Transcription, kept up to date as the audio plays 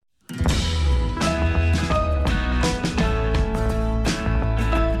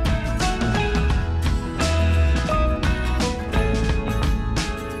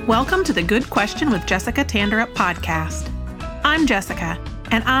Welcome to the Good Question with Jessica Tanderup podcast. I'm Jessica,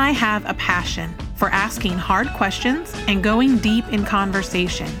 and I have a passion for asking hard questions and going deep in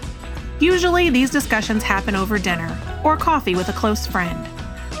conversation. Usually, these discussions happen over dinner or coffee with a close friend.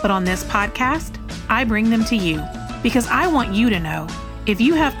 But on this podcast, I bring them to you because I want you to know if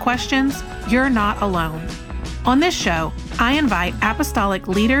you have questions, you're not alone. On this show, I invite apostolic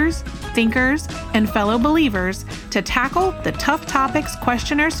leaders, thinkers, and fellow believers to tackle the tough topics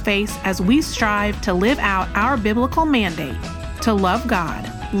questioners face as we strive to live out our biblical mandate to love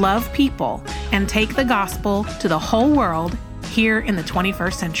God, love people, and take the gospel to the whole world here in the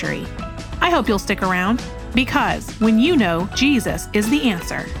 21st century. I hope you'll stick around because when you know Jesus is the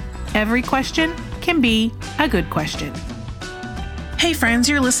answer, every question can be a good question. Hey friends,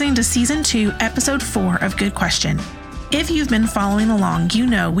 you're listening to Season 2, Episode 4 of Good Question. If you've been following along, you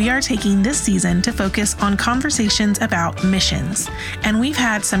know we are taking this season to focus on conversations about missions, and we've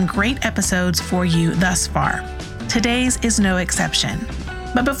had some great episodes for you thus far. Today's is no exception.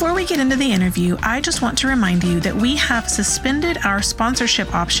 But before we get into the interview, I just want to remind you that we have suspended our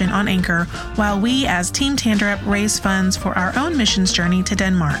sponsorship option on Anchor while we as Team Tanderup raise funds for our own missions journey to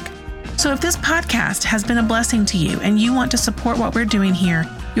Denmark. So if this podcast has been a blessing to you and you want to support what we're doing here,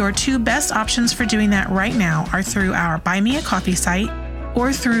 your two best options for doing that right now are through our Buy Me a Coffee site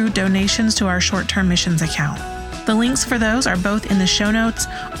or through donations to our short-term missions account. The links for those are both in the show notes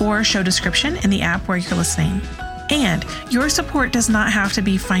or show description in the app where you're listening. And your support does not have to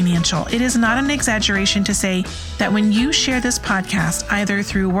be financial. It is not an exaggeration to say that when you share this podcast, either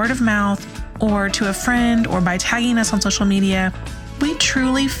through word of mouth or to a friend or by tagging us on social media, we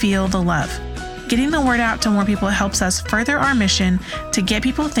truly feel the love. Getting the word out to more people helps us further our mission to get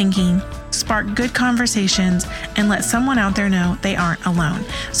people thinking, spark good conversations, and let someone out there know they aren't alone.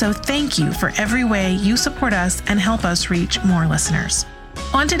 So thank you for every way you support us and help us reach more listeners.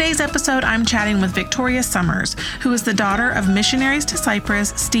 On today's episode, I'm chatting with Victoria Summers, who is the daughter of missionaries to Cyprus,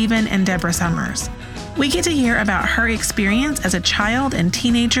 Stephen and Deborah Summers. We get to hear about her experience as a child and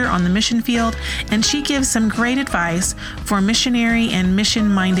teenager on the mission field, and she gives some great advice for missionary and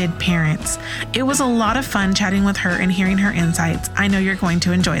mission-minded parents. It was a lot of fun chatting with her and hearing her insights. I know you're going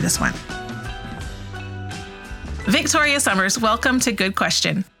to enjoy this one. Victoria Summers, welcome to Good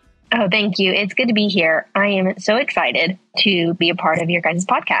Question. Oh, thank you. It's good to be here. I am so excited to be a part of your guys'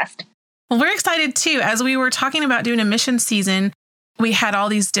 podcast. Well, we're excited too. As we were talking about doing a mission season, we had all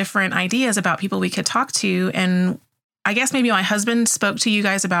these different ideas about people we could talk to. And I guess maybe my husband spoke to you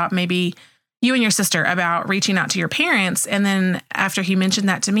guys about maybe you and your sister about reaching out to your parents. And then after he mentioned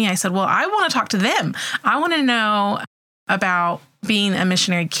that to me, I said, well, I want to talk to them. I want to know about being a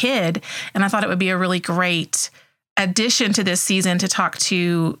missionary kid. And I thought it would be a really great addition to this season to talk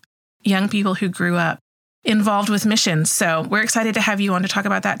to young people who grew up involved with missions. So we're excited to have you on to talk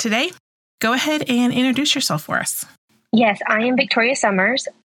about that today. Go ahead and introduce yourself for us. Yes, I am Victoria Summers.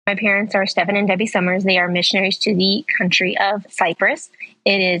 My parents are Stephen and Debbie Summers. They are missionaries to the country of Cyprus.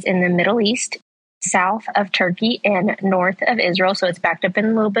 It is in the Middle East, south of Turkey and north of Israel. So it's backed up in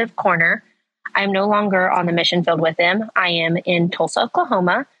a little bit of corner. I'm no longer on the mission field with them. I am in Tulsa,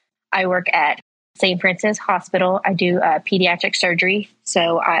 Oklahoma. I work at St. Francis Hospital. I do pediatric surgery.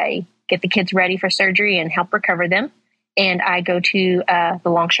 So I get the kids ready for surgery and help recover them. And I go to the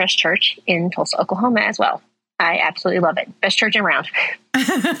Longstress Church in Tulsa, Oklahoma as well. I absolutely love it. Best church around.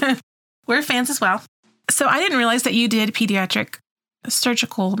 We're fans as well. So I didn't realize that you did pediatric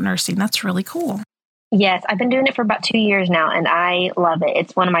surgical nursing. That's really cool. Yes, I've been doing it for about 2 years now, and I love it.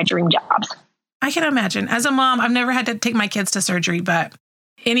 It's one of my dream jobs. I can imagine. As a mom, I've never had to take my kids to surgery, but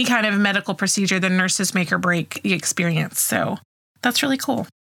any kind of medical procedure, the nurses make or break the experience. So that's really cool.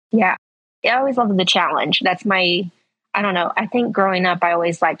 Yeah. I always loved the challenge. That's I don't know. I think growing up, I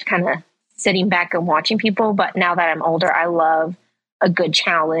always liked kind of sitting back and watching people. But now that I'm older, I love a good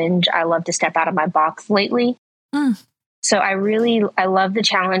challenge. I love to step out of my box lately. So I love the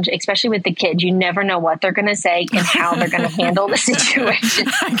challenge, especially with the kids. You never know what they're going to say and how they're going to handle the situation.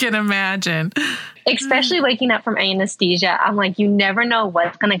 I can imagine. Especially waking up from anesthesia. I'm like, you never know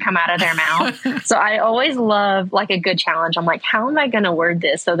what's going to come out of their mouth. So I always love like a good challenge. I'm like, how am I going to word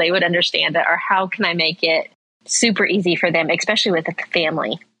this so they would understand it? Or how can I make it super easy for them, especially with a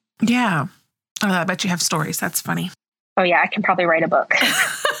family? Yeah. Oh, I bet you have stories. That's funny. Oh, yeah. I can probably write a book.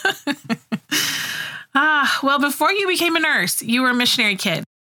 Well, before you became a nurse, you were a missionary kid.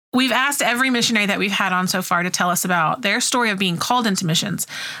 We've asked every missionary that we've had on so far to tell us about their story of being called into missions.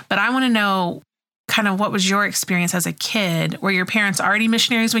 But I want to know kind of what was your experience as a kid? Were your parents already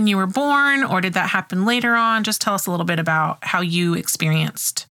missionaries when you were born, or did that happen later on? Just tell us a little bit about how you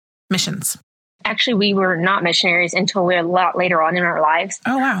experienced missions. Actually, we were not missionaries until we were a lot later on in our lives.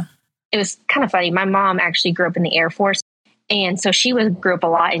 Oh, wow. it was kind of funny. My mom actually grew up in the Air Force. And so she grew up a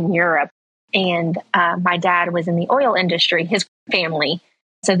lot in Europe. And my dad was in the oil industry, his family.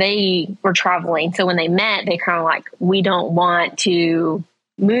 So they were traveling. So when they met, they kind of like, we don't want to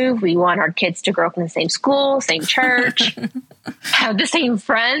move. We want our kids to grow up in the same school, same church, have the same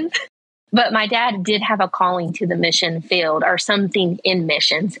friends. But my dad did have a calling to the mission field or something in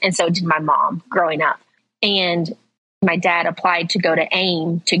missions. And so did my mom growing up. And my dad applied to go to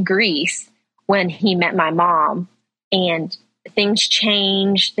AIM to Greece when he met my mom. And things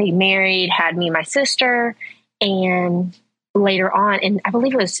changed. They married, had me and my sister. And later on, and I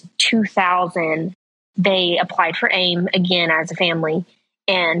believe it was 2000, they applied for AIM again as a family.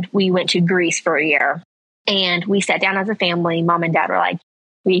 And we went to Greece for a year. And we sat down as a family. Mom and dad were like,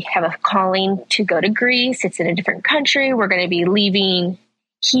 we have a calling to go to Greece. It's in a different country. We're going to be leaving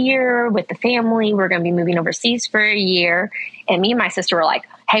here with the family. We're going to be moving overseas for a year. And me and my sister were like,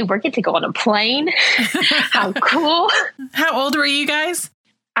 hey, we're getting to go on a plane. How cool. How old were you guys?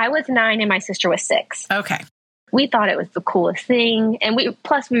 I was 9 and my sister was 6. Okay. We thought it was the coolest thing. And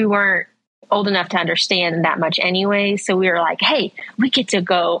we weren't old enough to understand that much anyway. So we were like, hey, we get to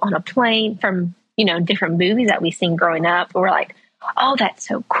go on a plane from, different movies that we've seen growing up. But we're like, oh, that's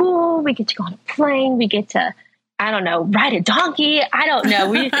so cool. We get to go on a plane. We get to, I don't know, ride a donkey. I don't know.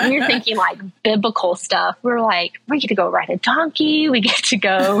 We were thinking like biblical stuff. We were like, we get to go ride a donkey. We get to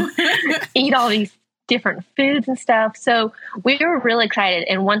go eat all these different foods and stuff. So we were really excited.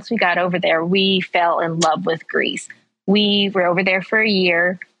 And once we got over there, we fell in love with Greece. We were over there for a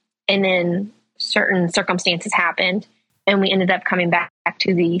year, and then certain circumstances happened, and we ended up coming back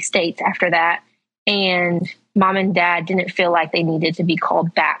to the States after that. And Mom and Dad didn't feel like they needed to be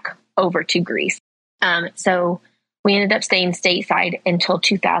called back over to Greece. So we ended up staying stateside until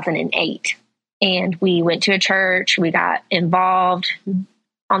 2008. And we went to a church. We got involved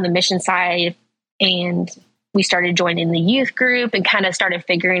on the mission side, and we started joining the youth group and kind of started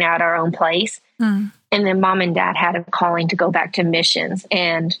figuring out our own place. And then Mom and Dad had a calling to go back to missions.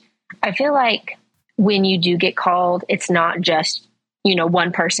 And I feel like when you do get called, it's not just,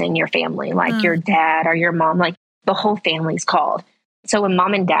 one person in your family, like your dad or your mom, like the whole family's called. So when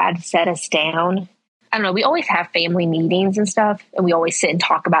Mom and Dad set us down, I don't know, we always have family meetings and stuff, and we always sit and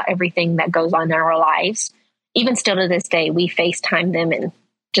talk about everything that goes on in our lives. Even still to this day, we FaceTime them and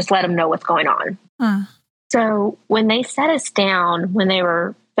just let them know what's going on. So when they set us down, when they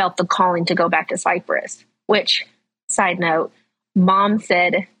felt the calling to go back to Cyprus, which, side note, Mom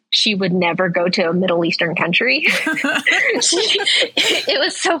said she would never go to a Middle Eastern country. It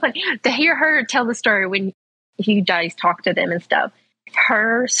was so funny to hear her tell the story when you guys talk to them and stuff.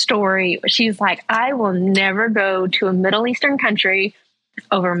 Her story, she's like, I will never go to a Middle Eastern country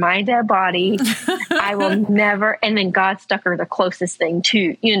over my dead body. I will never. And then God stuck her the closest thing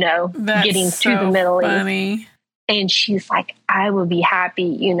to, getting to the Middle East. And she's like, I will be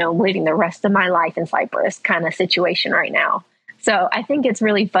happy, living the rest of my life in Cyprus kind of situation right now. So I think it's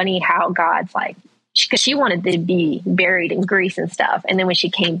really funny how God's like, because she wanted to be buried in Greece and stuff. And then when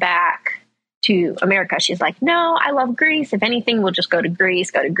she came back to America, she's like, no, I love Greece. If anything, we'll just go to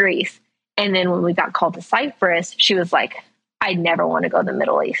Greece. And then when we got called to Cyprus, she was like, I never want to go to the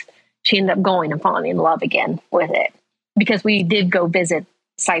Middle East. She ended up going and falling in love again with it, because we did go visit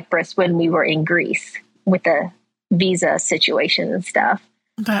Cyprus when we were in Greece with the visa situation and stuff.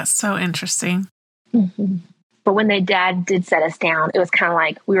 That's so interesting. But when their dad did set us down, it was kind of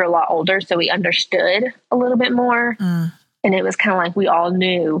like we were a lot older, so we understood a little bit more. And it was kind of like we all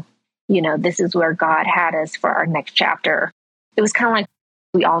knew, this is where God had us for our next chapter. It was kind of like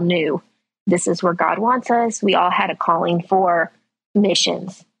we all knew this is where God wants us. We all had a calling for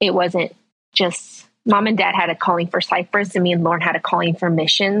missions. It wasn't just Mom and Dad had a calling for Cyprus, and me and Lauren had a calling for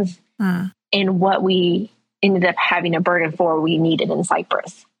missions. And what we ended up having a burden for, we needed in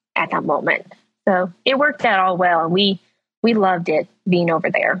Cyprus at that moment. So it worked out all well, and we loved it being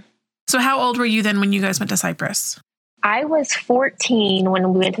over there. So how old were you then when you guys went to Cyprus? I was 14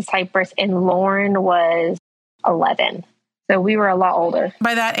 when we went to Cyprus, and Lauren was 11. So we were a lot older.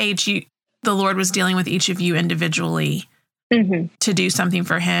 By that age, the Lord was dealing with each of you individually to do something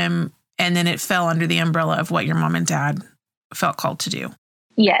for him, and then it fell under the umbrella of what your mom and dad felt called to do.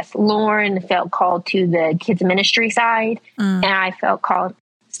 Yes, Lauren felt called to the kids ministry side, and I felt called.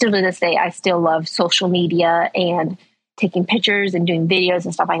 Still to this day, I still love social media and taking pictures and doing videos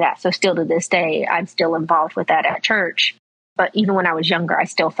and stuff like that. So still to this day, I'm still involved with that at church. But even when I was younger, I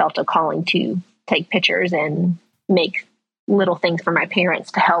still felt a calling to take pictures and make little things for my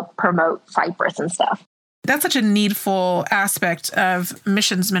parents to help promote Cyprus and stuff. That's such a needful aspect of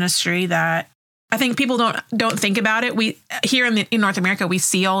missions ministry that I think people don't think about it. We here in North America, we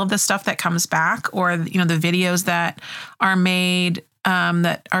see all of the stuff that comes back, or the videos that are made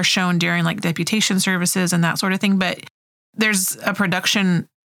that are shown during like deputation services and that sort of thing. But there's a production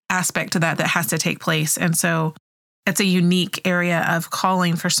aspect to that has to take place, and so it's a unique area of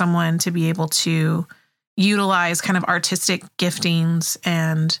calling for someone to be able to utilize kind of artistic giftings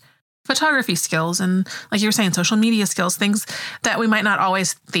and photography skills, and like you were saying, social media skills, things that we might not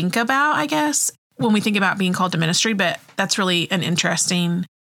always think about, I guess, when we think about being called to ministry, but that's really an interesting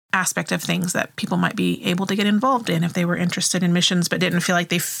aspect of things that people might be able to get involved in if they were interested in missions, but didn't feel like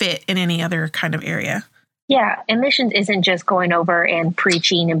they fit in any other kind of area. Yeah. And missions isn't just going over and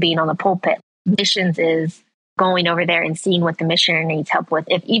preaching and being on the pulpit. Missions is going over there and seeing what the missionary needs help with.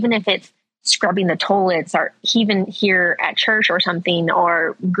 Even if it's scrubbing the toilets, or even here at church or something,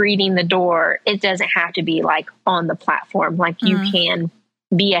 or greeting the door, it doesn't have to be like on the platform. Like you can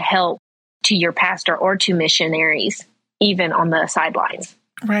be a help to your pastor or to missionaries, even on the sidelines.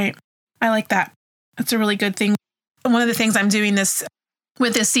 Right. I like that. That's a really good thing. One of the things I'm doing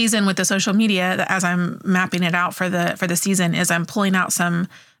with this season with the social media, as I'm mapping it out for the season, is I'm pulling out some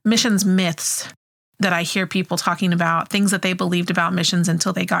missions myths that I hear people talking about, things that they believed about missions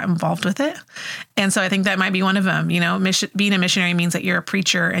until they got involved with it. And so I think that might be one of them. Being a missionary means that you're a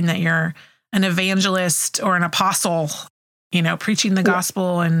preacher and that you're an evangelist or an apostle, preaching the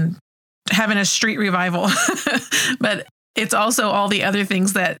gospel and having a street revival. But it's also all the other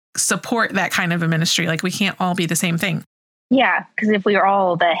things that support that kind of a ministry. Like we can't all be the same thing. Yeah, because if we are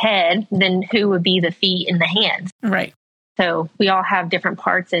all the head, then who would be the feet and the hands? Right. So we all have different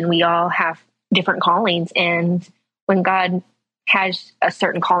parts and we all have different callings. And when God has a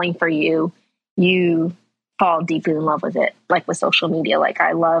certain calling for you, you fall deeply in love with it. Like with social media, like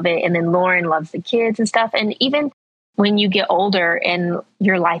I love it. And then Lauren loves the kids and stuff. And even when you get older and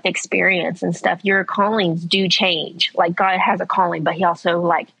your life experience and stuff, your callings do change. Like God has a calling, but he also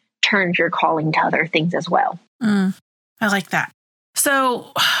like turns your calling to other things as well. I like that.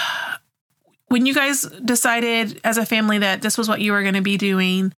 So when you guys decided as a family that this was what you were going to be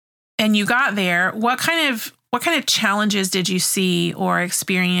doing and you got there, what kind of challenges did you see or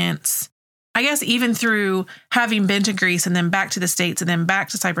experience? I guess even through having been to Greece and then back to the States and then back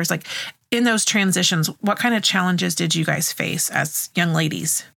to Cyprus, like in those transitions, what kind of challenges did you guys face as young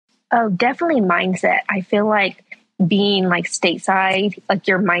ladies? Oh, definitely mindset. I feel like being like stateside, like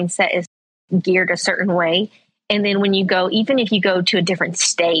your mindset is geared a certain way. And then when you go, even if you go to a different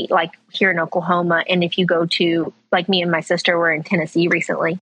state, like here in Oklahoma, and if you go to, like me and my sister were in Tennessee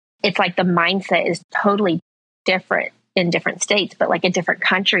recently, it's like the mindset is totally different in different states, but like a different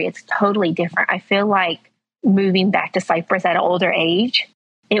country, it's totally different. I feel like moving back to Cyprus at an older age,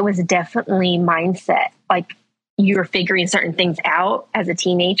 it was definitely mindset. Like you're figuring certain things out as a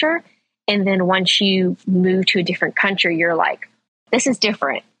teenager. And then once you move to a different country, you're like, this is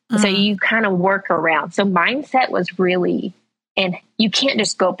different. So you kind of work around. So mindset was really, and you can't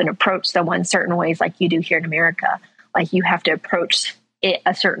just go up and approach someone certain ways like you do here in America. Like you have to approach it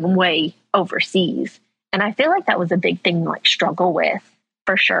a certain way overseas. And I feel like that was a big thing to like struggle with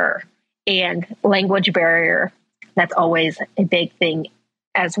for sure. And language barrier, that's always a big thing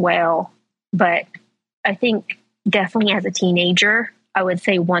as well. But I think definitely as a teenager, I would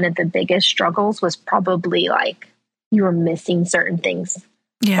say one of the biggest struggles was probably like you were missing certain things.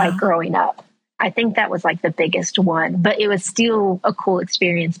 Like growing up. I think that was like the biggest one, but it was still a cool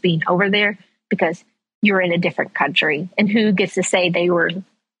experience being over there because you're in a different country. And who gets to say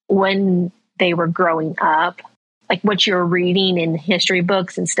when they were growing up, like what you're reading in history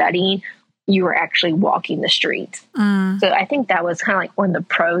books and studying, you were actually walking the streets. So I think that was kind of like one of the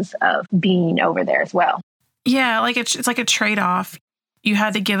pros of being over there as well. Yeah, like it's like a trade-off. You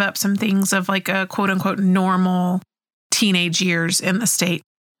had to give up some things of like a quote unquote normal teenage years in the state.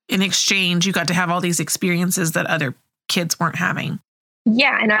 In exchange, you got to have all these experiences that other kids weren't having.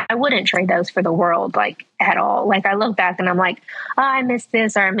 Yeah, and I wouldn't trade those for the world, like at all. Like I look back and I'm like, oh, I miss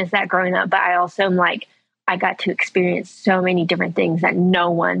this or I miss that growing up. But I also am like, I got to experience so many different things that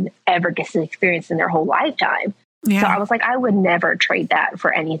no one ever gets to experience in their whole lifetime. Yeah. So I was like, I would never trade that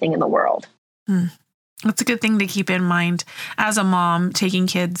for anything in the world. That's a good thing to keep in mind as a mom taking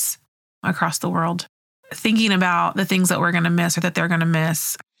kids across the world. Thinking about the things that we're going to miss or that they're going to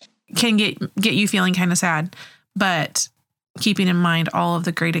miss can get you feeling kind of sad, but keeping in mind all of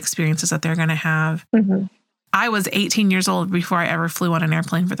the great experiences that they're going to have. I was 18 years old before I ever flew on an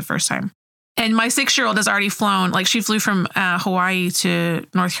airplane for the first time. And my 6-year-old has already flown. Like she flew from Hawaii to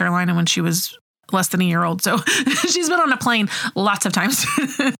North Carolina when she was less than a year old. So she's been on a plane lots of times.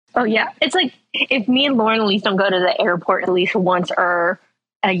 Oh yeah. It's like if me and Lauren at least don't go to the airport at least once or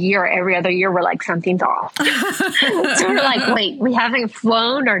a year, every other year, we're like, something's off. So we're like, wait, we haven't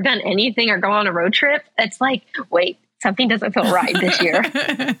flown or done anything or go on a road trip. It's like, wait, something doesn't feel right this year.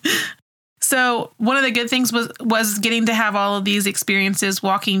 So one of the good things was getting to have all of these experiences,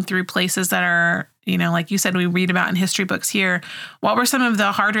 walking through places that are, like you said, we read about in history books here. What were some of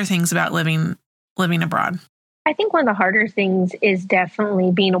the harder things about living abroad? I think one of the harder things is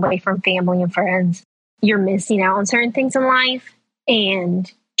definitely being away from family and friends. You're missing out on certain things in life,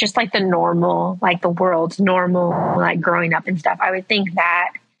 and just like the normal, like the world's normal, like growing up and stuff. I would think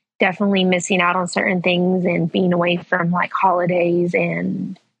that definitely missing out on certain things and being away from like holidays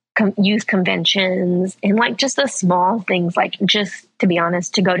and youth conventions and like just the small things, like just to be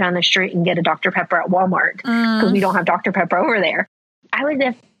honest, to go down the street and get a Dr. Pepper at Walmart because we don't have Dr. Pepper over there. I would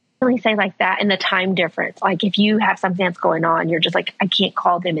definitely say like that. And the time difference, like if you have something that's going on, you're just like, I can't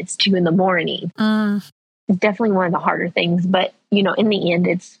call them. It's 2 a.m. It's definitely one of the harder things, but in the end,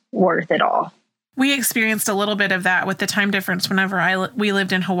 it's worth it all. We experienced a little bit of that with the time difference. Whenever we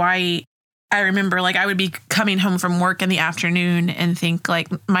lived in Hawaii, I remember like I would be coming home from work in the afternoon and think like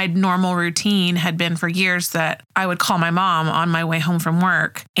my normal routine had been for years that I would call my mom on my way home from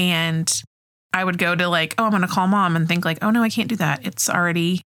work, and I would go to like, oh, I'm going to call mom, and think like, oh no, I can't do that. It's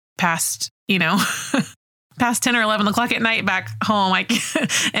already past, past 10 or 11 o'clock at night back home.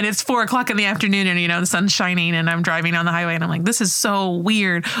 And it's 4 o'clock in the afternoon and, the sun's shining and I'm driving on the highway and I'm like, this is so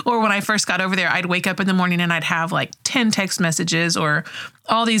weird. Or when I first got over there, I'd wake up in the morning and I'd have like 10 text messages or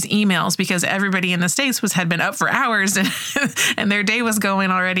all these emails because everybody in the States had been up for hours and their day was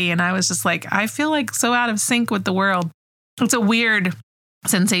going already. And I was just like, I feel like so out of sync with the world. It's a weird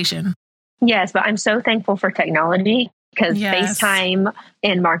sensation. Yes, but I'm so thankful for technology because Yes. FaceTime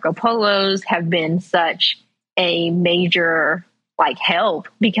and Marco Polos have been such a major like help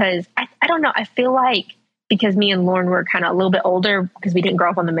because I don't know. I feel like because me and Lauren were kind of a little bit older because we didn't grow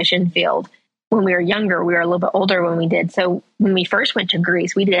up on the mission field. When we were younger, we were a little bit older when we did. So when we first went to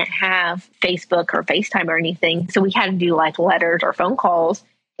Greece, we didn't have Facebook or FaceTime or anything. So we had to do like letters or phone calls.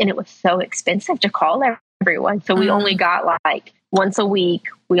 And it was so expensive to call everyone. So we only got like once a week.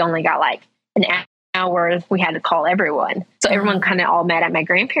 We only got like an hour. We had to call everyone. So everyone kind of all met at my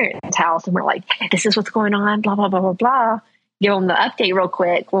grandparents' house and we're like, this is what's going on, blah, blah, blah, blah, blah. Give them the update real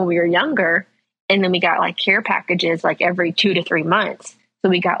quick when we were younger. And then we got like care packages like every 2 to 3 months. So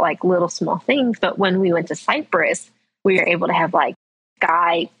we got like little small things. But when we went to Cyprus, we were able to have like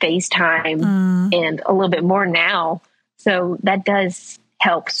Skype, FaceTime, and a little bit more now. So that does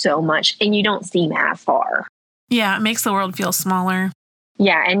help so much. And you don't seem as far. Yeah, it makes the world feel smaller.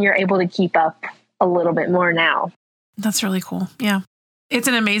 Yeah, and you're able to keep up a little bit more now. That's really cool. Yeah. It's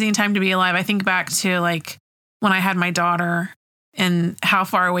an amazing time to be alive. I think back to like when I had my daughter and how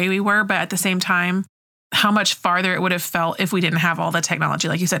far away we were, but at the same time, how much farther it would have felt if we didn't have all the technology.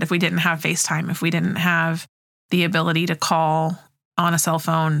 Like you said, if we didn't have FaceTime, if we didn't have the ability to call on a cell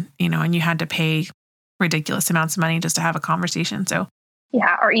phone, and you had to pay ridiculous amounts of money just to have a conversation. So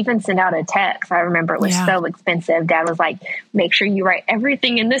yeah, or even send out a text. I remember it was so expensive. Dad was like, make sure you write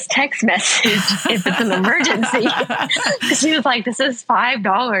everything in this text message if it's an emergency. Because he was like, this is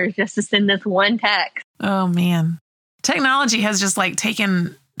 $5 just to send this one text. Oh, man. Technology has just like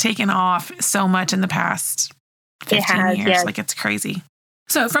taken off so much in the past 15 years. Yes. Like it's crazy.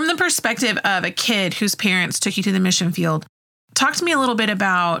 So from the perspective of a kid whose parents took you to the mission field, talk to me a little bit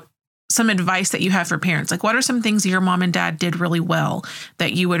about some advice that you have for parents. Like what are some things your mom and dad did really well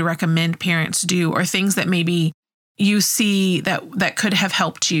that you would recommend parents do, or things that maybe you see that could have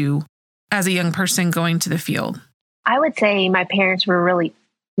helped you as a young person going to the field? I would say my parents were really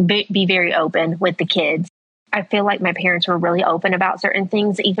be very open with the kids. I feel like my parents were really open about certain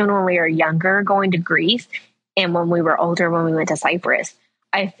things, even when we were younger going to Greece and when we were older, when we went to Cyprus.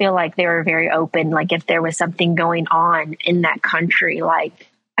 I feel like they were very open. Like if there was something going on in that country, like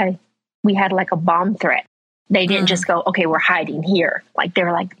we had like a bomb threat. They didn't just go, okay, we're hiding here. Like they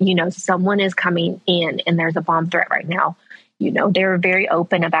were like, someone is coming in and there's a bomb threat right now. They were very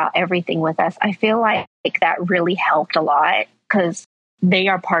open about everything with us. I feel like that really helped a lot because they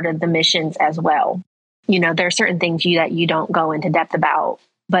are part of the missions as well. There are certain things that you don't go into depth about,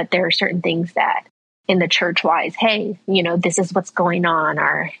 but there are certain things that in the church wise, hey, this is what's going on,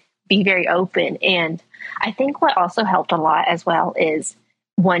 or be very open. And I think what also helped a lot as well is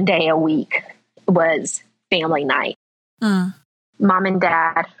one day a week was family night. Mom and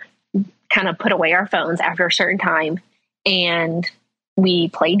dad kind of put away our phones after a certain time and we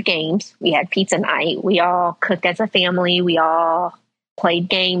played games. We had pizza night. We all cooked as a family. We all played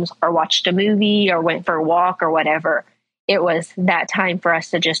games or watched a movie or went for a walk or whatever. It was that time for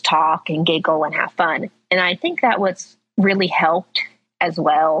us to just talk and giggle and have fun. And I think that what's really helped as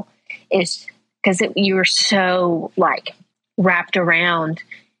well, is because you were so like wrapped around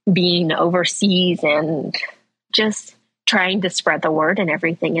being overseas and just trying to spread the word and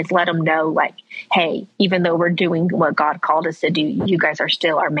everything, is let them know like, hey, even though we're doing what God called us to do, you guys are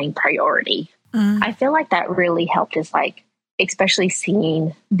still our main priority. I feel like that really helped us, like, especially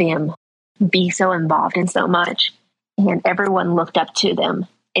seeing them be so involved in so much and everyone looked up to them.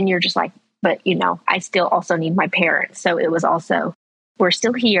 And you're just like, but, you know, I still also need my parents. So it was also, we're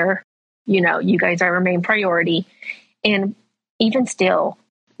still here. You know, you guys are our main priority. And even still,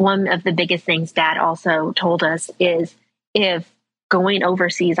 one of the biggest things Dad also told us is if going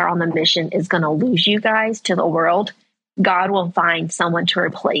overseas or on the mission is going to lose you guys to the world, God will find someone to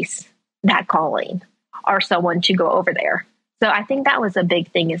replace that calling or someone to go over there. So I think that was a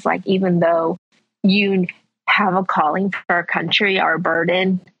big thing, is like, even though you have a calling for our country, our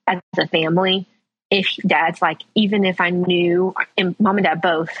burden as a family, if Dad's like, even if I knew, and Mom and Dad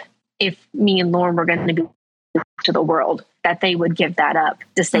both, if me and Lauren were going to be to the world, that they would give that up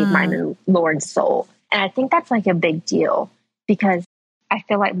to save mine and Lauren's soul. And I think that's like a big deal, because I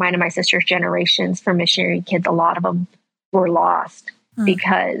feel like mine and my sister's generations for missionary kids, a lot of them were lost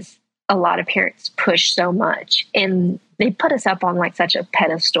because a lot of parents push so much and they put us up on like such a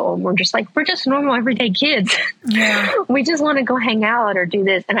pedestal. And we're just like, we're just normal everyday kids. Yeah. We just want to go hang out or do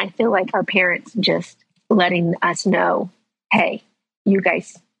this. And I feel like our parents just letting us know, hey, you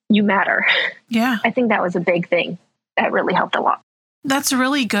guys, you matter. Yeah. I think that was a big thing that really helped a lot. That's a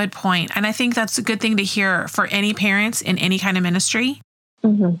really good point. And I think that's a good thing to hear for any parents in any kind of ministry,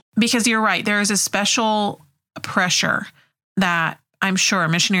 because you're right. There is a special pressure that I'm sure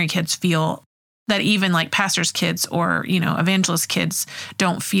missionary kids feel that even like pastors' kids or, you know, evangelist kids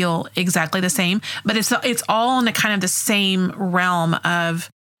don't feel exactly the same. But it's all in the kind of the same realm of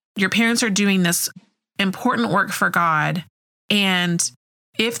your parents are doing this important work for God. And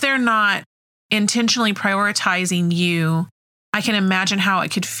if they're not intentionally prioritizing you, I can imagine how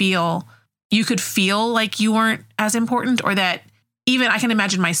it could feel. You could feel like you weren't as important, or that even I can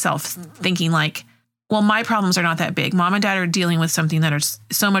imagine myself thinking like, well, my problems are not that big. Mom and Dad are dealing with something that is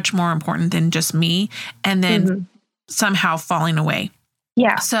so much more important than just me, and then somehow falling away.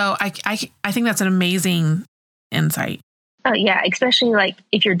 Yeah. So I think that's an amazing insight. Oh, yeah. Especially like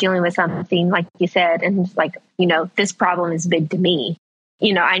if you're dealing with something like you said, and like, you know, this problem is big to me,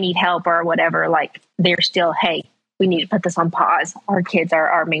 you know, I need help or whatever. Like they're still, hey, we need to put this on pause. Our kids are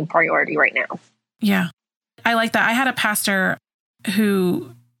our main priority right now. Yeah. I like that. I had a pastor who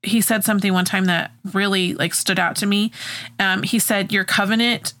he said something one time that really like stood out to me. He said, your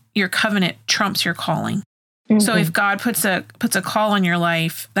covenant trumps your calling. So if God puts a call on your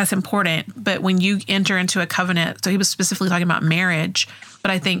life, that's important. But when you enter into a covenant, so he was specifically talking about marriage,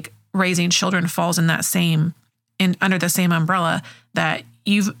 but I think raising children falls in that same, under the same umbrella, that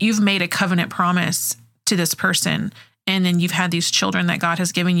you've made a covenant promise to this person. And then you've had these children that God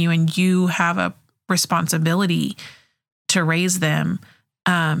has given you, and you have a responsibility to raise them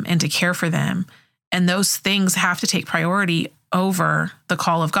and to care for them. And those things have to take priority over the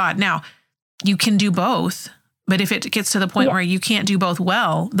call of God. Now, you can do both, but if it gets to the point where you can't do both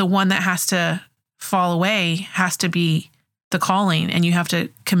well, the one that has to fall away has to be the calling, and you have to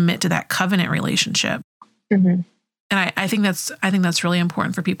commit to that covenant relationship. And I think that's really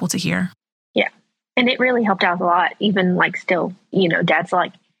important for people to hear. Yeah. And it really helped out a lot. Even like still, you know, Dad's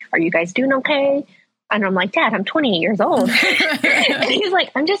like, are you guys doing okay? And I'm like, Dad, I'm 28 years old. And he's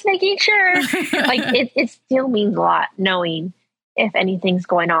like, I'm just making sure. Like it still means a lot knowing if anything's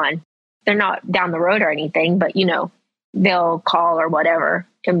going on. They're not down the road or anything, but you know, they'll call or whatever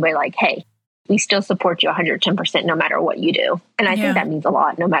and be like, hey, we still support you 110% no matter what you do. And I think that means a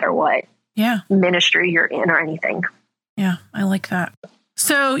lot no matter what ministry you're in or anything. Yeah, I like that.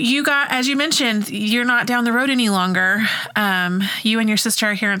 So you got, as you mentioned, you're not down the road any longer. You and your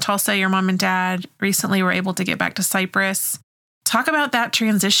sister are here in Tulsa. Your mom and dad recently were able to get back to Cyprus. Talk about that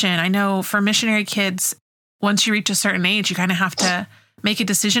transition. I know for missionary kids, once you reach a certain age, you kind of have to make a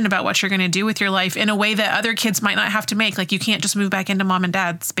decision about what you're going to do with your life in a way that other kids might not have to make. Like you can't just move back into mom and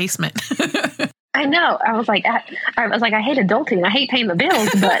dad's basement. I know. I was like, I hate adulting. I hate paying the bills,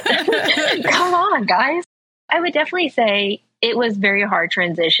 but come on, guys. I would definitely say it was very hard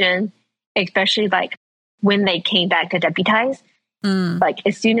transition, especially like when they came back to deputize. Like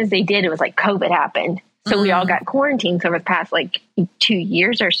as soon as they did, it was like COVID happened. So we all got quarantined. So over the past like 2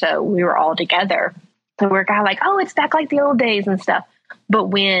 years or so, we were all together. So we're kind of like, oh, it's back like the old days and stuff. But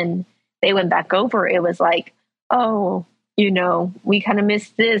when they went back over, it was like, oh, you know, we kind of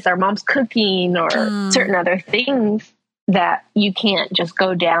missed this, our mom's cooking or certain other things that you can't just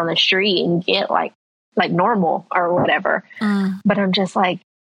go down the street and get like like normal or whatever. But I'm just like,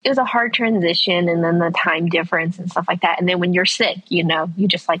 it was a hard transition, and then the time difference and stuff like that. And then when you're sick, you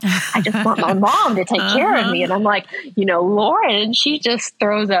just like, I just want my mom to take care of me. And I'm like, Lauren, she just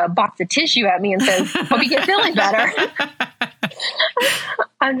throws a box of tissue at me and says, hope you get feeling better.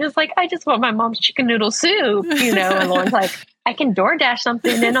 I'm just like, I just want my mom's chicken noodle soup, and Lauren's like, I can DoorDash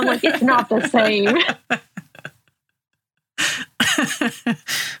something. And I'm like, it's not the same.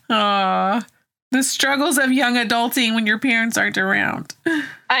 Aww. The struggles of young adulting when your parents aren't around.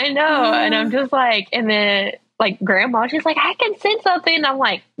 I know. And I'm just like, and then like grandma, she's like, I can send something. And I'm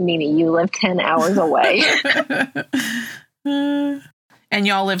like, Mimi, you live 10 hours away. And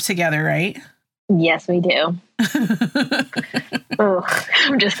y'all live together, right? Yes, we do. Oh,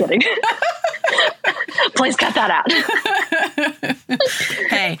 I'm just kidding. Please cut that out.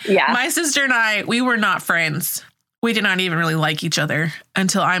 Hey, my sister and I, we were not friends. We did not even really like each other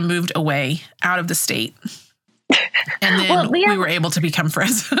until I moved away out of the state. And then we were able to become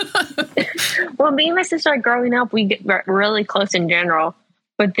friends. Well, me and my sister, growing up, we got really close in general.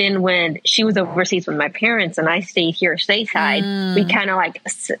 But then when she was overseas with my parents and I stayed here stateside, we kind of like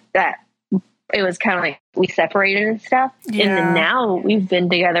that. It was kind of like we separated and stuff. Yeah. And then now we've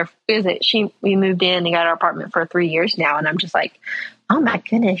been together. We moved in and got our apartment for 3 years now. And I'm just like, oh my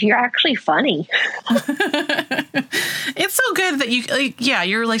goodness, you're actually funny. It's so good that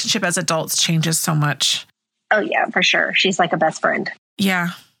your relationship as adults changes so much. Oh yeah, for sure. She's like a best friend. Yeah.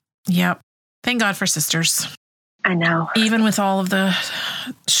 Yep. Thank God for sisters. I know. Even with all of the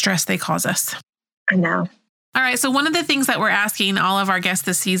stress they cause us. I know. All right. So one of the things that we're asking all of our guests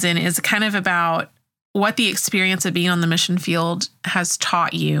this season is kind of about what the experience of being on the mission field has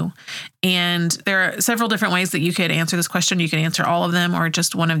taught you. And there are several different ways that you could answer this question. You can answer all of them or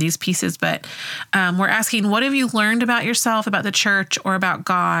just one of these pieces. But we're asking, what have you learned about yourself, about the church, or about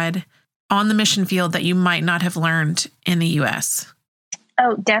God on the mission field that you might not have learned in the U.S.?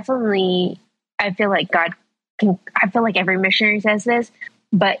 Oh, definitely. I feel like every missionary says this,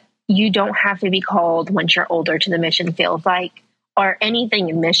 but you don't have to be called once you're older to the mission field, or anything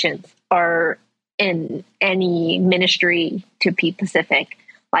in missions or in any ministry, to be specific.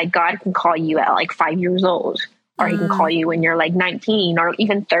 Like God can call you at like 5 years old, or he can call you when you're like 19 or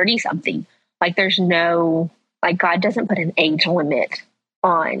even 30 something. Like there's no, like God doesn't put an age limit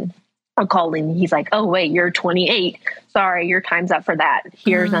on a calling. He's like, oh wait, you're 28. Sorry, your time's up for that.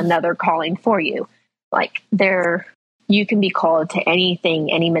 Here's another calling for you. Like you can be called to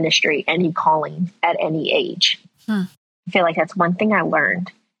anything, any ministry, any calling at any age. I feel like that's one thing I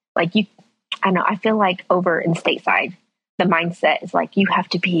learned. I feel like over in stateside, the mindset is like, you have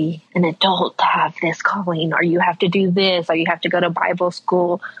to be an adult to have this calling, or you have to do this, or you have to go to Bible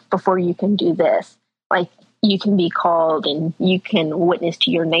school before you can do this. Like you can be called and you can witness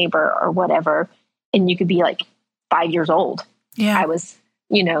to your neighbor or whatever. And you could be like 5 years old. Yeah. I was,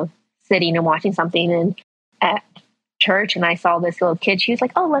 sitting and watching something at church, and I saw this little kid. She was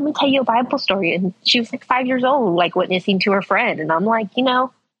like, oh, let me tell you a Bible story. And she was like 5 years old, like witnessing to her friend. And I'm like,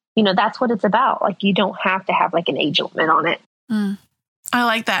 that's what it's about. Like, you don't have to have like an age limit on it. I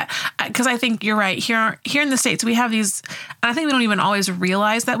like that, because I think you're right. Here in the States, we have these, I think we don't even always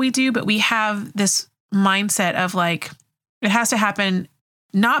realize that we do, but we have this mindset of like, it has to happen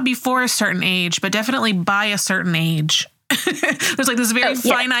not before a certain age, but definitely by a certain age. There's like this very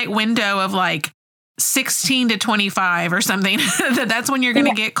finite window of like 16 to 25 or something. That's when you're going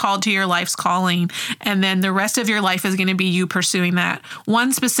to get called to your life's calling. And then the rest of your life is going to be you pursuing that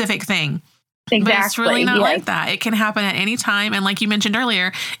one specific thing. Exactly. But it's really not like that. It can happen at any time. And like you mentioned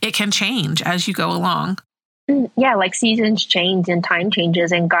earlier, it can change as you go along. Yeah, like seasons change and time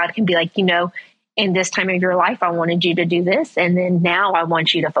changes, and God can be like, in this time of your life, I wanted you to do this. And then now I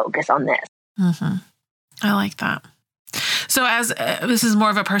want you to focus on this. Mm-hmm. I like that. So as this is more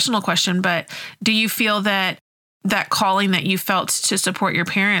of a personal question, but do you feel that calling that you felt to support your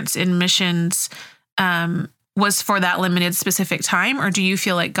parents in missions was for that limited specific time? Or do you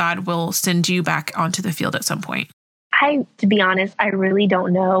feel like God will send you back onto the field at some point? To be honest, I really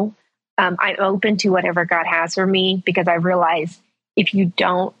don't know. I'm open to whatever God has for me, because I realize if you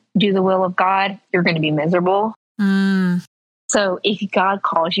don't do the will of God, you're going to be miserable. So if God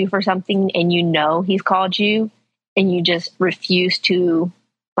calls you for something and he's called you, and you just refuse to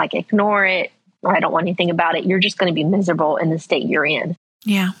like ignore it, or I don't want anything about it, you're just going to be miserable in the state you're in.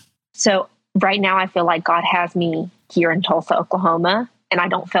 Yeah. So right now I feel like God has me here in Tulsa, Oklahoma, and I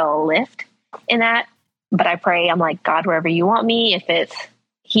don't feel a lift in that. But I pray, I'm like, God, wherever you want me, if it's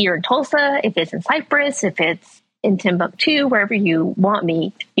here in Tulsa, if it's in Cypress, if it's in Timbuktu, wherever you want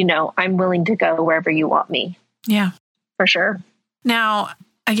me, I'm willing to go wherever you want me. Yeah. For sure. Now,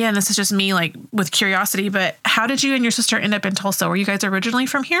 again, this is just me like with curiosity, but how did you and your sister end up in Tulsa? Were you guys originally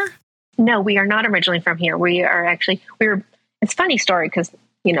from here? No, we are not originally from here. It's a funny story because,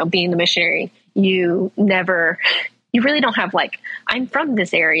 being the missionary, you really don't have I'm from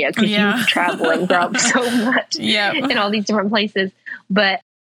this area because you travel and grow up so much in all these different places. But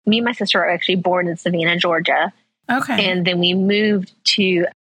me and my sister are actually born in Savannah, Georgia. Okay. And then we moved to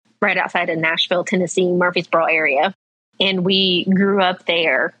right outside of Nashville, Tennessee, Murfreesboro area. And we grew up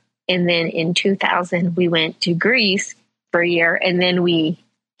there. And then in 2000, we went to Greece for a year. And then we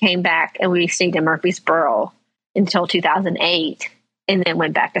came back and we stayed in Murfreesboro until 2008 and then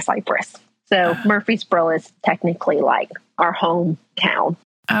went back to Cyprus. So Murfreesboro is technically like our hometown.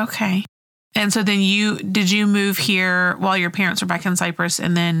 Okay. And so then did you move here while your parents were back in Cyprus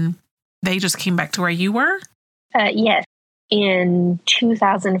and then they just came back to where you were? Yes. In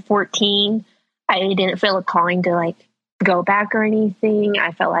 2014, I didn't feel a calling to go back or anything.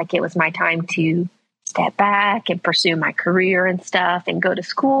 I felt like it was my time to step back and pursue my career and stuff and go to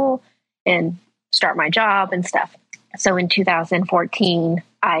school and start my job and stuff. So in 2014,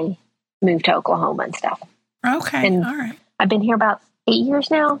 I moved to Oklahoma and stuff. Okay. And all right. I've been here about 8 years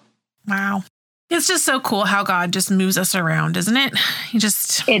now. Wow. It's just so cool how God just moves us around, isn't it?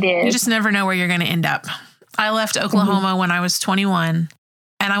 It is. You just never know where you're going to end up. I left Oklahoma when I was 21.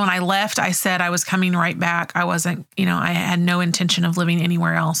 And when I left, I said I was coming right back. I wasn't, I had no intention of living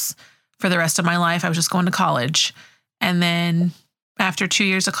anywhere else for the rest of my life. I was just going to college. And then after 2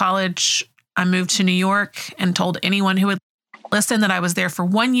 years of college, I moved to New York and told anyone who would listen that I was there for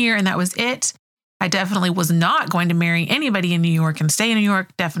 1 year and that was it. I definitely was not going to marry anybody in New York and stay in New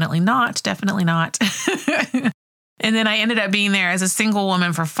York. Definitely not. Definitely not. And then I ended up being there as a single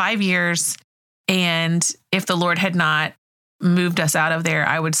woman for 5 years. And if the Lord had not moved us out of there,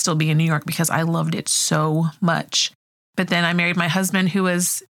 I would still be in New York because I loved it so much. But then I married my husband who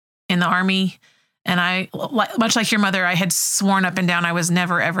was in the Army. And I, much like your mother, I had sworn up and down I was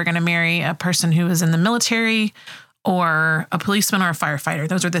never, ever going to marry a person who was in the military or a policeman or a firefighter.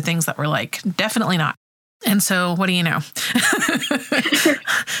 Those are the things that were definitely not. And so what do you know?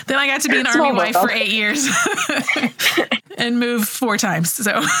 Then I got to be an Army wife for 8 years and moved 4 times.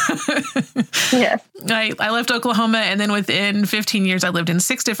 So yes. I left Oklahoma and then within 15 years, I lived in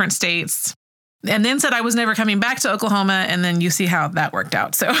 6 different states and then said I was never coming back to Oklahoma. And then you see how that worked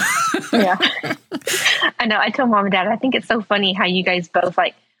out. So yeah, I know. I told Mom and Dad, I think it's so funny how you guys both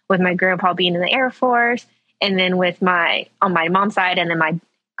with my grandpa being in the Air Force and then on my mom's side and then my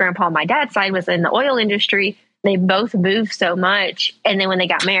grandpa on my dad's side was in the oil industry. They both moved so much. And then when they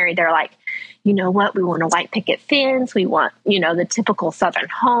got married, they're like, you know what? We want a white picket fence. We want, the typical Southern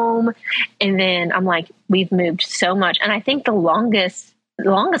home. And then I'm like, we've moved so much. And I think the longest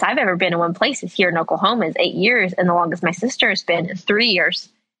I've ever been in one place is here in Oklahoma is 8 years. And the longest my sister has been is 3 years.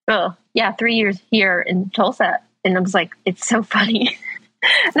 Oh yeah, 3 years here in Tulsa. And I was like, it's so funny.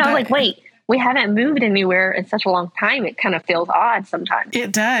 And I was like, wait, we haven't moved anywhere in such a long time. It kind of feels odd sometimes.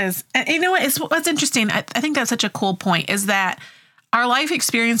 It does. And you know what? What's interesting. I think that's such a cool point is that our life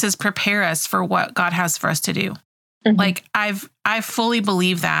experiences prepare us for what God has for us to do. Mm-hmm. I fully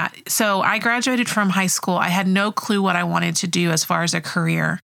believe that. So I graduated from high school. I had no clue what I wanted to do as far as a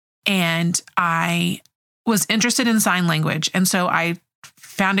career. And I was interested in sign language. And so I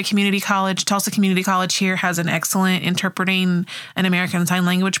found a community college. Tulsa Community College here has an excellent interpreting an American Sign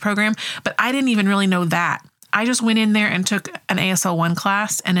Language program, but I didn't even really know that. I just went in there and took an ASL 1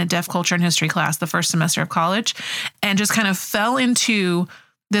 class and a Deaf Culture and History class the first semester of college and just kind of fell into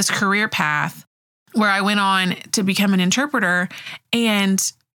this career path where I went on to become an interpreter.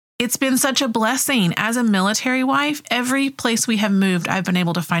 And it's been such a blessing. As a military wife, every place we have moved, I've been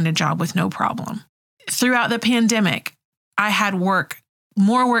able to find a job with no problem. Throughout the pandemic, I had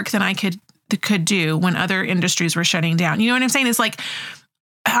more work than I could do when other industries were shutting down. You know what I'm saying? It's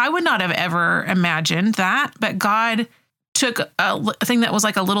I would not have ever imagined that, but God took a thing that was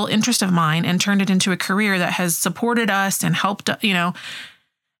like a little interest of mine and turned it into a career that has supported us and helped,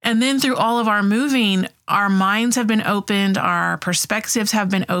 and then through all of our moving, our minds have been opened, our perspectives have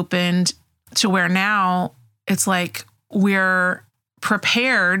been opened to where now it's like we're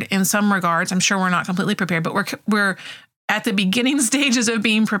prepared in some regards. I'm sure we're not completely prepared, but we're at the beginning stages of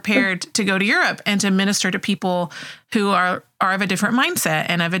being prepared to go to Europe and to minister to people who are of a different mindset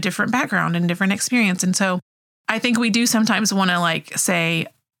and of a different background and different experience. And so I think we do sometimes want to say,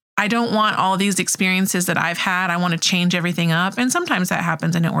 I don't want all these experiences that I've had. I want to change everything up. And sometimes that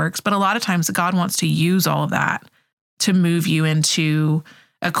happens and it works. But a lot of times God wants to use all of that to move you and to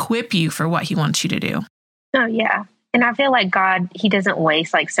equip you for what he wants you to do. Oh, yeah. And I feel like God, he doesn't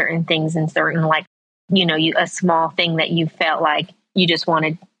waste certain things and certain a small thing that you felt like you just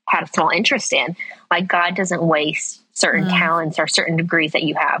had a small interest in. Like God doesn't waste certain talents or certain degrees that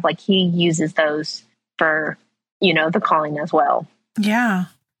you have. Like he uses those for, the calling as well. Yeah.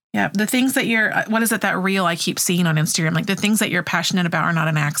 Yeah. The things that what is it, that reel I keep seeing on Instagram? Like the things that you're passionate about are not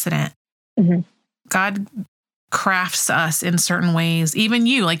an accident. Mm-hmm. God crafts us in certain ways. Even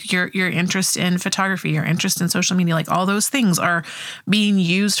you, like your interest in photography, your interest in social media, like all those things are being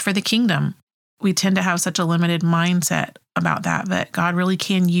used for the kingdom. We tend to have such a limited mindset about that God really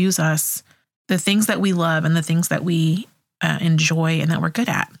can use us, the things that we love and the things that we enjoy and that we're good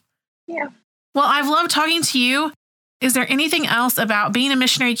at. Yeah. Well, I've loved talking to you. Is there anything else about being a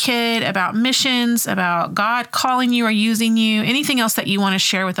missionary kid, about missions, about God calling you or using you? Anything else that you want to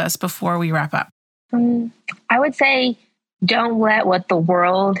share with us before we wrap up? I would say don't let what the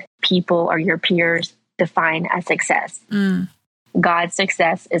world, people, or your peers define as success. God's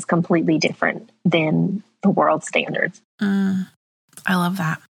success is completely different than the world's standards. I love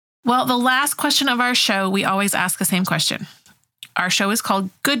that. Well, the last question of our show, we always ask the same question. Our show is called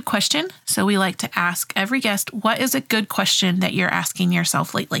Good Question. So we like to ask every guest, what is a good question that you're asking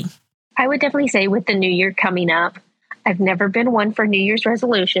yourself lately? I would definitely say with the new year coming up, I've never been one for New Year's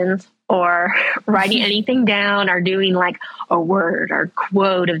resolutions or writing anything down or doing like a word or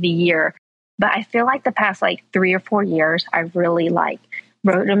quote of the year. But I feel like the past 3 or 4 years, I've really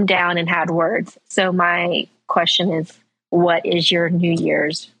wrote them down and had words. So my question is, what is your New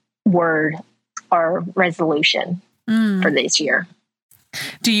Year's word or resolution for this year?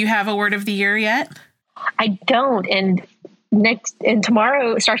 Do you have a word of the year yet? I don't. And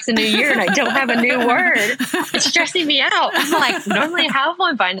tomorrow starts the new year and I don't have a new word. It's stressing me out. I'm like, normally I have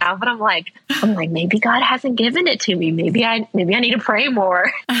one by now, but I'm like, maybe God hasn't given it to me. Maybe I need to pray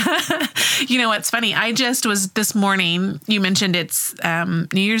more. You know what's funny? I just was this morning, you mentioned it's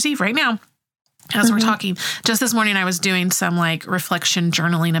New Year's Eve right now. As we're talking, just this morning, I was doing some reflection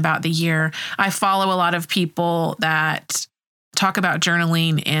journaling about the year. I follow a lot of people that talk about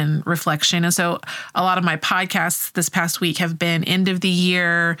journaling and reflection. And so a lot of my podcasts this past week have been end of the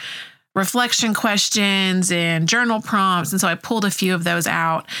year reflection questions and journal prompts. And so I pulled a few of those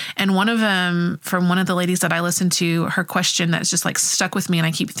out. And one of them from one of the ladies that I listened to, her question that's just stuck with me and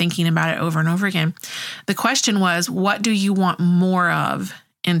I keep thinking about it over and over again. The question was, what do you want more of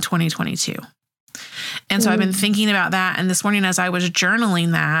in 2022? And so I've been thinking about that. And this morning, as I was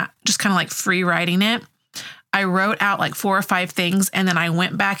journaling that, just kind of free writing it, I wrote out 4 or 5 things. And then I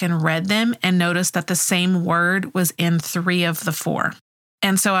went back and read them and noticed that the same word was in 3 of the 4.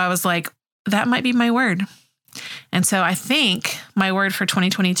 And so I was like, that might be my word. And so I think my word for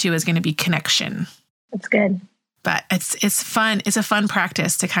 2022 is going to be connection. That's good. But it's fun. It's a fun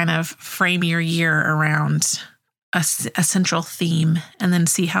practice to kind of frame your year around a central theme and then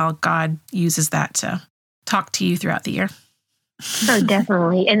see how God uses that to talk to you throughout the year. Oh,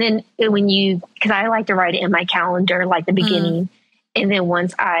 definitely. And then because I like to write it in my calendar, the beginning. And then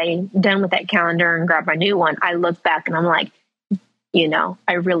once I'm done with that calendar and grab my new one, I look back and I'm like,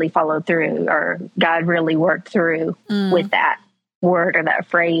 I really followed through, or God really worked through with that word or that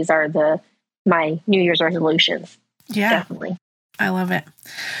phrase or my New Year's resolutions. Yeah, definitely. I love it.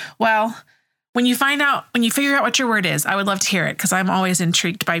 Well, when you figure out what your word is, I would love to hear it because I'm always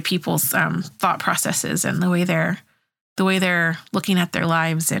intrigued by people's thought processes and the way they're looking at their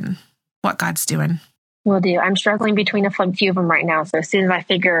lives and what God's doing. Will do. I'm struggling between a few of them right now. So as soon as I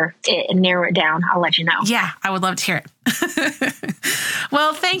figure it and narrow it down, I'll let you know. Yeah, I would love to hear it.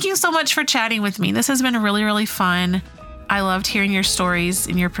 Well, thank you so much for chatting with me. This has been really, really fun. I loved hearing your stories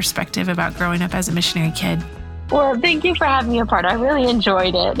and your perspective about growing up as a missionary kid. Well, thank you for having me a part. I really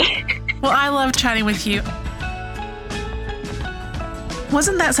enjoyed it. Well, I love chatting with you.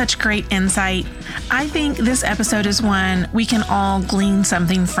 Wasn't that such great insight? I think this episode is one we can all glean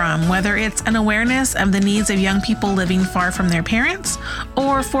something from, whether it's an awareness of the needs of young people living far from their parents,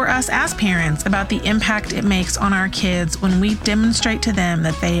 or for us as parents about the impact it makes on our kids when we demonstrate to them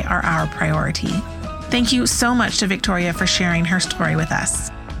that they are our priority. Thank you so much to Victoria for sharing her story with us.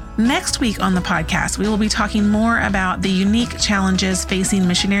 Next week on the podcast, we will be talking more about the unique challenges facing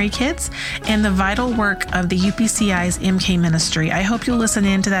missionary kids and the vital work of the UPCI's MK ministry. I hope you'll listen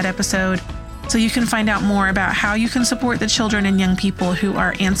in to that episode so you can find out more about how you can support the children and young people who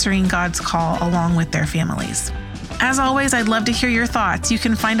are answering God's call along with their families. As always, I'd love to hear your thoughts. You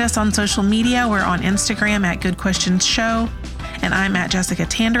can find us on social media. We're on Instagram at Good Questions Show, and I'm at Jessica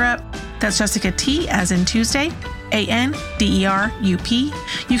Tanderup. That's Jessica T as in Tuesday. ANDERUP.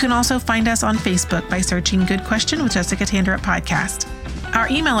 You can also find us on Facebook by searching Good Question with Jessica Tanderup Podcast. Our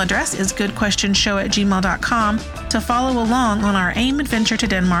email address is goodquestionshow@gmail.com. To follow along on our AIM adventure to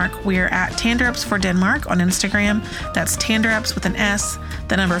Denmark, we're at Tanderups for Denmark on Instagram. That's Tanderups with an S,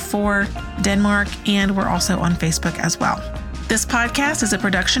 the number 4, Denmark, and we're also on Facebook as well. This podcast is a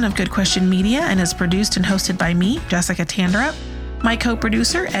production of Good Question Media and is produced and hosted by me, Jessica Tanderup, my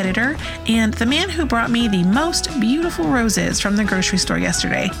co-producer, editor, and the man who brought me the most beautiful roses from the grocery store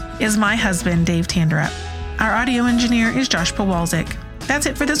yesterday is my husband, Dave Tanderup. Our audio engineer is Josh Powalczyk. That's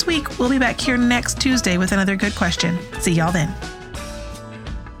it for this week. We'll be back here next Tuesday with another good question. See y'all then.